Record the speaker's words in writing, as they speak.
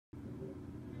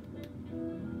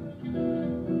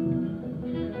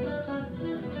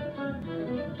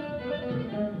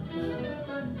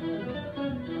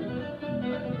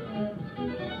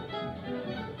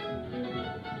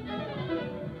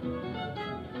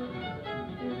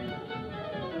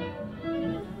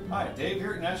Hi, Dave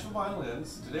here at Nashville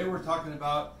Violins. Today we're talking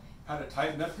about how to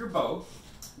tighten up your bow.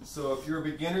 So if you're a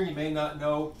beginner, you may not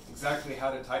know exactly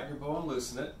how to tighten your bow and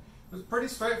loosen it. It's pretty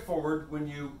straightforward. When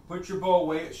you put your bow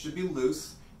away, it should be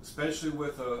loose, especially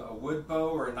with a wood bow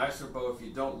or a nicer bow. If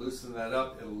you don't loosen that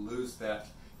up, it'll lose that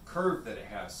curve that it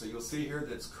has. So you'll see here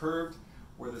that it's curved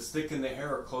where the stick and the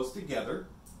hair are close together.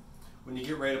 When you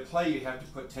get ready to play, you have to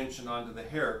put tension onto the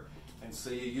hair. And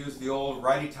so you use the old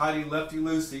righty-tighty,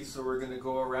 lefty-loosey, so we're going to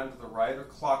go around to the right or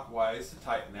clockwise to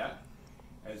tighten that.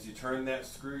 As you turn that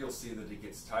screw, you'll see that it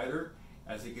gets tighter.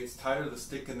 As it gets tighter, the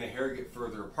stick and the hair get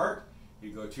further apart. If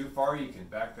you go too far, you can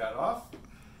back that off.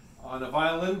 On a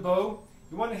violin bow,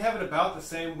 you want to have it about the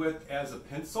same width as a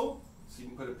pencil, so you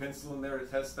can put a pencil in there to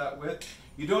test that width.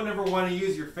 You don't ever want to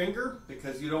use your finger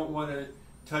because you don't want to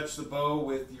touch the bow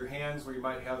with your hands where you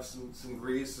might have some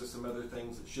grease or some other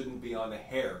things that shouldn't be on the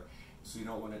hair. So you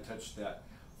don't want to touch that.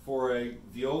 For a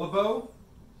viola bow,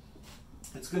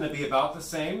 it's going to be about the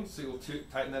same, so you'll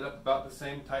tighten that up about the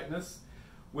same tightness.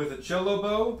 With a cello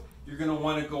bow, you're going to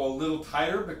want to go a little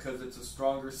tighter because it's a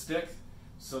stronger stick.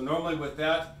 So normally with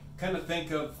that, kind of think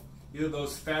of either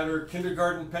those fatter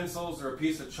kindergarten pencils or a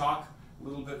piece of chalk a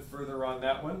little bit further on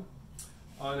that one.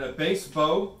 On a bass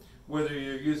bow, whether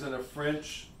you're using a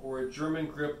French or a German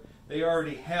grip, they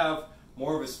already have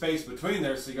more of a space between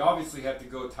there, so you obviously have to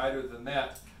go tighter than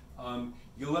that.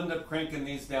 You'll end up cranking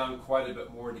these down quite a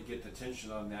bit more to get the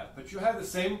tension on that. But you'll have the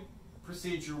same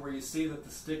procedure where you see that the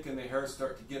stick and the hair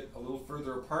start to get a little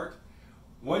further apart.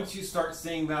 Once you start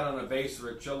seeing that on a bass or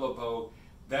a cello bow,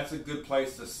 that's a good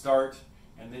place to start,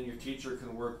 and then your teacher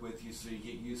can work with you so you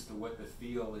get used to what the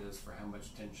feel is for how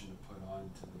much tension to put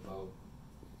onto the bow.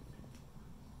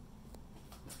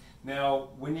 Now,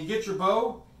 when you get your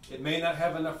bow, it may not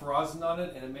have enough rosin on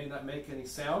it and it may not make any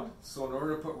sound. So in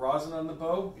order to put rosin on the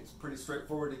bow, it's pretty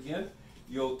straightforward again.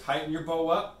 You'll tighten your bow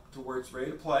up to where it's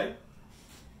ready to play.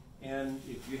 And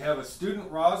if you have a student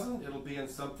rosin, it'll be in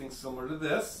something similar to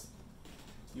this.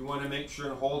 You want to make sure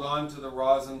and hold on to the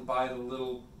rosin by the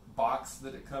little box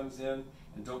that it comes in,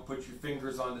 and don't put your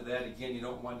fingers onto that. Again, you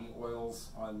don't want any oils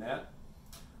on that.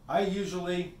 I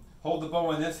usually hold the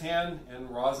bow in this hand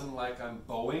and rosin like I'm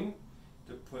bowing,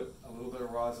 to put a little bit of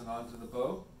rosin onto the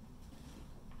bow.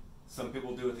 Some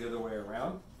people do it the other way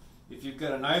around. If you've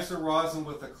got a nicer rosin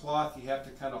with a cloth, you have to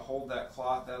kind of hold that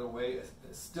cloth out of the way.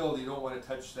 Still, you don't want to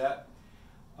touch that.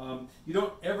 You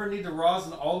don't ever need to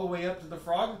rosin all the way up to the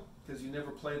frog because you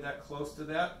never played that close to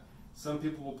that. Some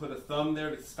people will put a thumb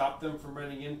there to stop them from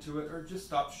running into it, or just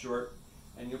stop short.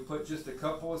 And you'll put just a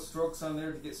couple of strokes on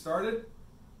there to get started.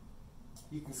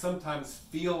 You can sometimes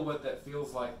feel what that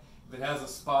feels like. If it has a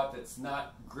spot that's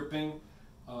not gripping,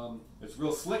 it's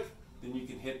real slick, then you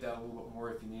can hit that a little bit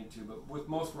more if you need to. But with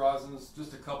most rosins,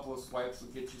 just a couple of swipes will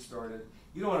get you started.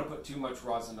 You don't want to put too much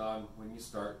rosin on when you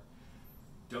start.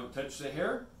 Don't touch the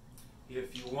hair.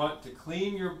 If you want to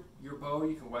clean your bow,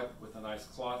 you can wipe it with a nice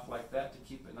cloth like that to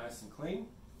keep it nice and clean.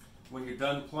 When you're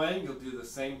done playing, you'll do the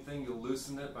same thing. You'll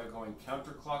loosen it by going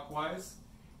counterclockwise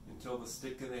until the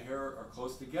stick and the hair are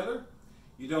close together.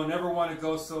 You don't ever want to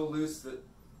go so loose that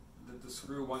the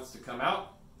screw wants to come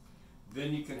out.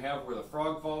 Then you can have where the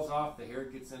frog falls off, the hair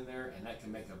gets in there, and that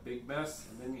can make a big mess,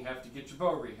 and then you have to get your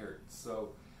bow rehaired. So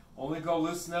only go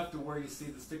loose enough to where you see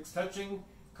the sticks touching,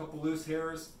 a couple loose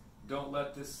hairs. Don't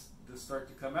let this start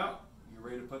to come out. You're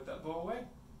ready to put that bow away.